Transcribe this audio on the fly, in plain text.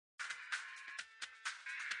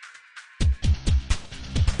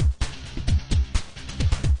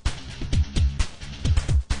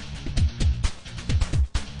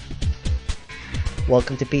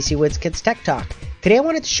Welcome to PC Wiz Kids Tech Talk. Today I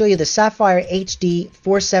wanted to show you the Sapphire HD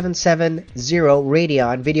 4770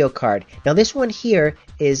 Radeon video card. Now this one here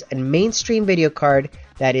is a mainstream video card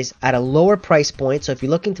that is at a lower price point. So if you're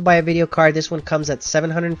looking to buy a video card, this one comes at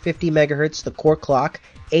 750 megahertz, the core clock,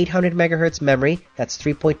 800 megahertz memory, that's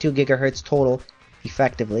 3.2 gigahertz total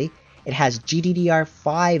effectively. It has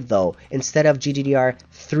GDDR5 though, instead of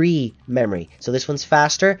GDDR3 memory. So this one's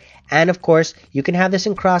faster. And of course, you can have this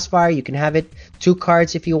in Crossfire. You can have it 2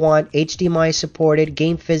 cards if you want. HDMI is supported.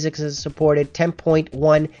 Game physics is supported. 10.1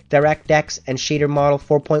 DirectX and shader model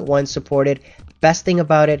 4.1 supported. Best thing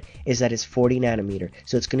about it is that it's 40 nanometer.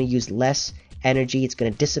 So it's going to use less energy. It's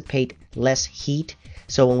going to dissipate less heat.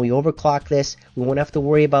 So when we overclock this, we won't have to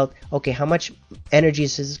worry about, okay, how much energy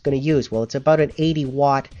is this going to use? Well, it's about an 80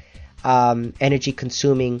 watt energy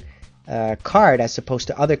consuming card as opposed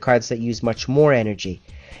to other cards that use much more energy.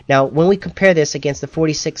 Now when we compare this against the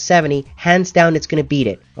 4670, hands down it's going to beat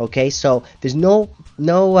it. Okay, so there's no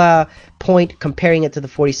point comparing it to the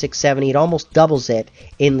 4670. It almost doubles it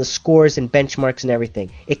in the scores and benchmarks and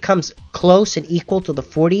everything. It comes close and equal to the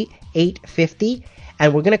 4850,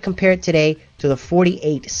 and we're going to compare it today to the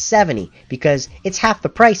 4870 because it's half the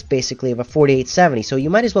price basically of a 4870. So you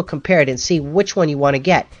might as well compare it and see which one you want to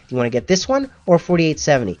get. You want to get this one or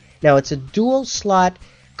 4870? Now it's a dual slot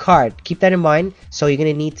card. Keep that in mind. So you're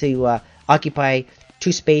going to need to occupy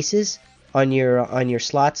 2 spaces on your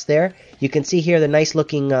slots there. You can see here the nice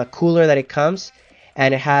looking cooler that it comes,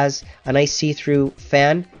 and it has a nice see-through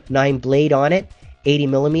fan, 9 blade on it, 80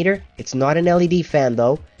 millimeter. It's not an LED fan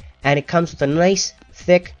though, and it comes with a nice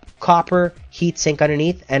thick copper heatsink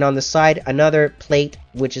underneath, and on the side another plate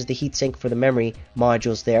which is the heatsink for the memory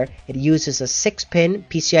modules there. It uses a 6-pin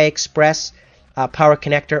PCI Express power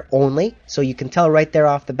connector only, so you can tell right there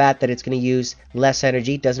off the bat that it's going to use less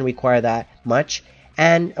energy, doesn't require that much.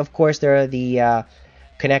 And of course there are the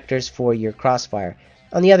connectors for your Crossfire.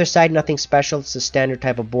 On the other side, nothing special. It's a standard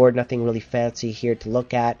type of board, nothing really fancy here to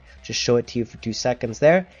look at. Just show it to you for 2 seconds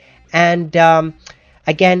there. And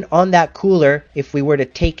again, on that cooler, if we were to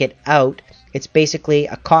take it out, it's basically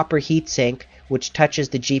a copper heatsink which touches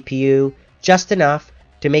the GPU just enough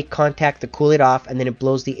to make contact to cool it off, and then it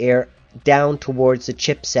blows the air down towards the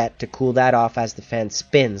chipset to cool that off as the fan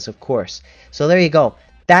spins, of course. So there you go.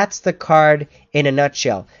 That's the card in a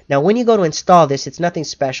nutshell. Now when you go to install this, it's nothing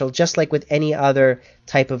special. Just like with any other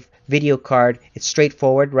type of video card, it's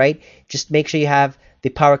straightforward, right? Just make sure you have the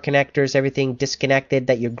power connectors, everything disconnected,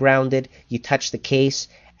 that you're grounded. You touch the case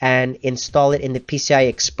and install it in the PCI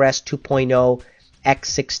Express 2.0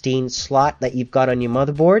 X16 slot that you've got on your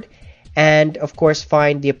motherboard. And of course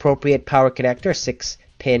find the appropriate power connector,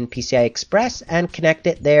 6-pin PCI Express, and connect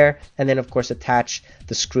it there, and then of course attach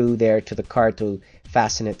the screw there to the card to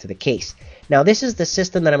fasten it to the case. Now this is the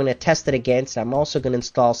system that I'm going to test it against. I'm also going to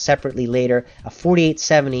install separately later a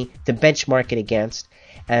 4870 to benchmark it against,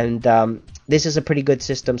 and this is a pretty good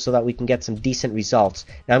system so that we can get some decent results.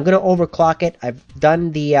 Now I'm going to overclock it. I've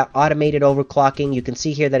done the automated overclocking. You can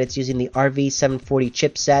see here that it's using the RV740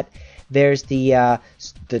 chipset. There's the 2.0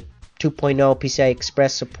 PCI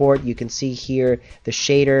Express support. You can see here the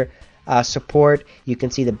shader support. You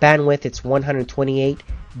can see the bandwidth. It's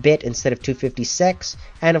 128-bit instead of 256,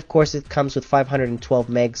 and of course it comes with 512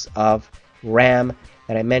 megs of RAM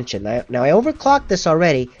that I mentioned. Now I overclocked this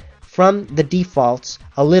already from the defaults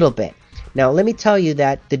a little bit. Now let me tell you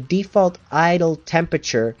that the default idle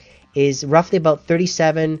temperature is roughly about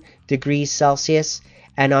 37 degrees Celsius,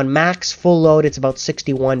 and on max full load it's about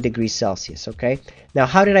 61 degrees Celsius. Okay, now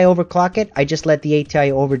how did I overclock it? I just let the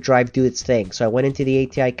ATI overdrive do its thing. So I went into the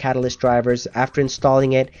ATI Catalyst drivers. After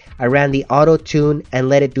installing it, I ran the auto tune and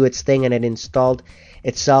let it do its thing, and it installed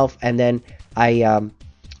itself, and then I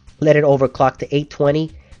let it overclock to 820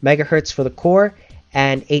 megahertz for the core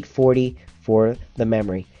and 840 for the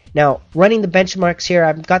memory. Now, running the benchmarks here,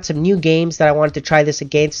 I've got some new games that I wanted to try this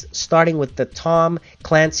against, starting with the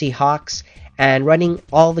Clancy H.A.W.X, and running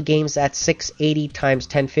all the games at 680 times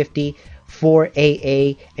 1050 for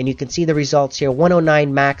AA, and you can see the results here.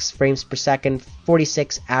 109 max frames per second,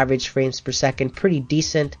 46 average frames per second, pretty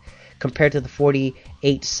decent compared to the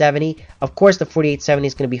 4870. Of course the 4870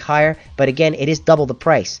 is going to be higher, but again it is double the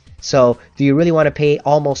price. So do you really want to pay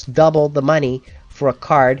almost double the money for a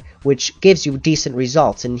card which gives you decent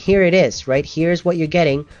results? And here it is, right? Here's what you're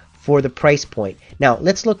getting for the price point. Now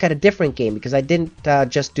let's look at a different game, because I didn't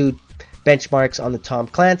just do benchmarks on the Tom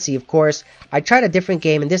Clancy. Of course I tried a different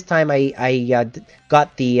game, and this time I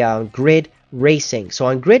got the Grid Racing. So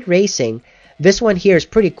on Grid Racing, this one here is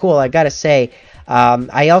pretty cool, I gotta say.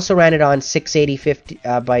 I also ran it on 680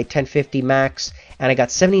 by 1050 max, and I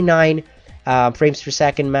got 79 frames per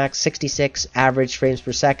second max, 66 average frames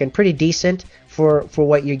per second. Pretty decent for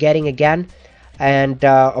what you're getting again. And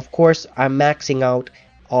of course, I'm maxing out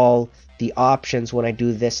all the options when I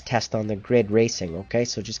do this test on the grid racing. Okay,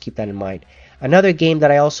 so just keep that in mind. Another game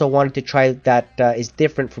that I also wanted to try that is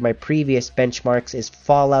different from my previous benchmarks is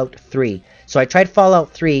Fallout 3. So I tried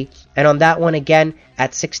Fallout 3, and on that one again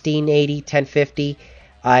at 1680, 1050,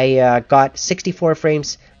 I got 64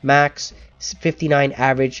 frames max, 59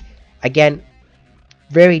 average. Again,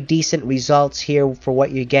 very decent results here for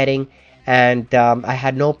what you're getting, and I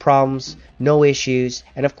had no problems, no issues.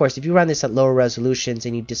 And of course, if you run this at lower resolutions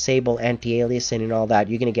and you disable anti-aliasing and all that,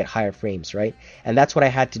 you're going to get higher frames, right? And that's what I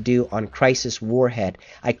had to do on Crysis Warhead.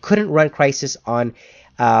 I couldn't run Crysis on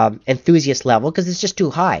enthusiast level because it's just too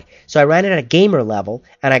high. So I ran it at a gamer level,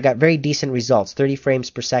 and I got very decent results, 30 frames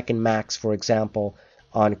per second max, for example,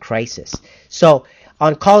 on Crysis. So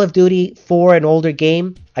on Call of Duty 4, an older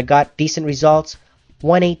game, I got decent results,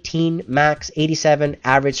 118 max, 87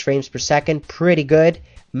 average frames per second, pretty good.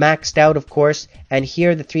 Maxed out, of course. And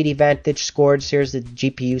here the 3D Vantage scores. Here's the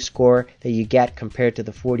GPU score that you get compared to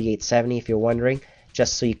the 4870, if you're wondering,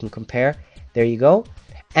 just so you can compare. There you go.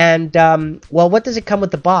 And well, what does it come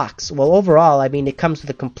with the box? Well, overall, I mean, it comes with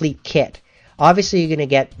a complete kit. Obviously, you're going to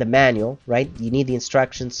get the manual, right? You need the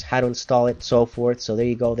instructions, how to install it, so forth. So there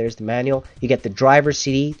you go. There's the manual. You get the driver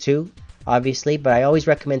CD too, obviously. But I always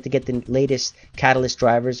recommend to get the latest Catalyst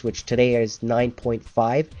drivers, which today is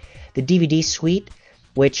 9.5. The DVD suite,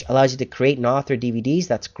 which allows you to create and author DVDs.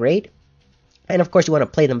 That's great. And of course, you want to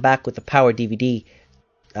play them back with the Power DVD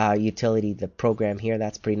utility, the program here.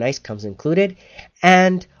 That's pretty nice. Comes included.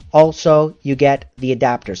 And also, you get the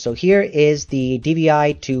adapter. So here is the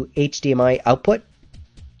DVI to HDMI output.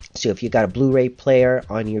 So if you've got a Blu-ray player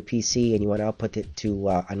on your PC and you want to output it to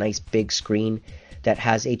a nice big screen that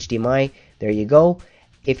has HDMI, there you go.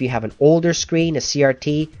 If you have an older screen, a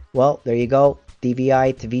CRT, well, there you go.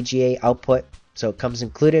 DVI to VGA output. So it comes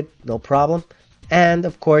included, no problem. And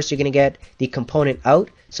of course, you're going to get the component out.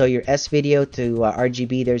 So your S-video to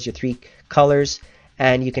RGB, there's your 3 colors.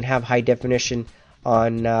 And you can have high definition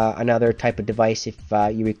on another type of device if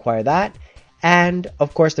you require that. And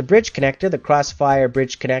of course, the bridge connector, the Crossfire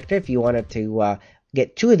bridge connector, if you wanted to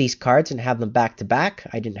get 2 of these cards and have them back to back.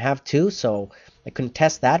 I didn't have 2, so I couldn't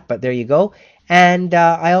test that, but there you go. And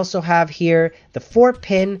I also have here the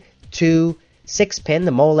 4-pin to 6-pin,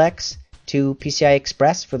 the Molex to PCI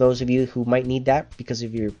Express, for those of you who might need that because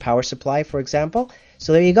of your power supply, for example.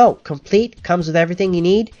 So there you go. Complete, comes with everything you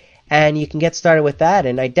need, and you can get started with that.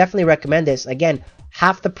 And I definitely recommend this. Again,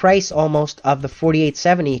 half the price almost of the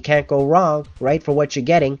 4870. You can't go wrong, right, for what you're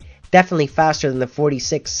getting. Definitely faster than the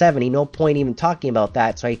 4670. No point even talking about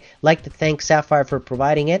that. So I'd like to thank Sapphire for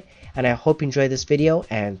providing it, and I hope you enjoyed this video,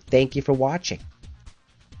 and thank you for watching.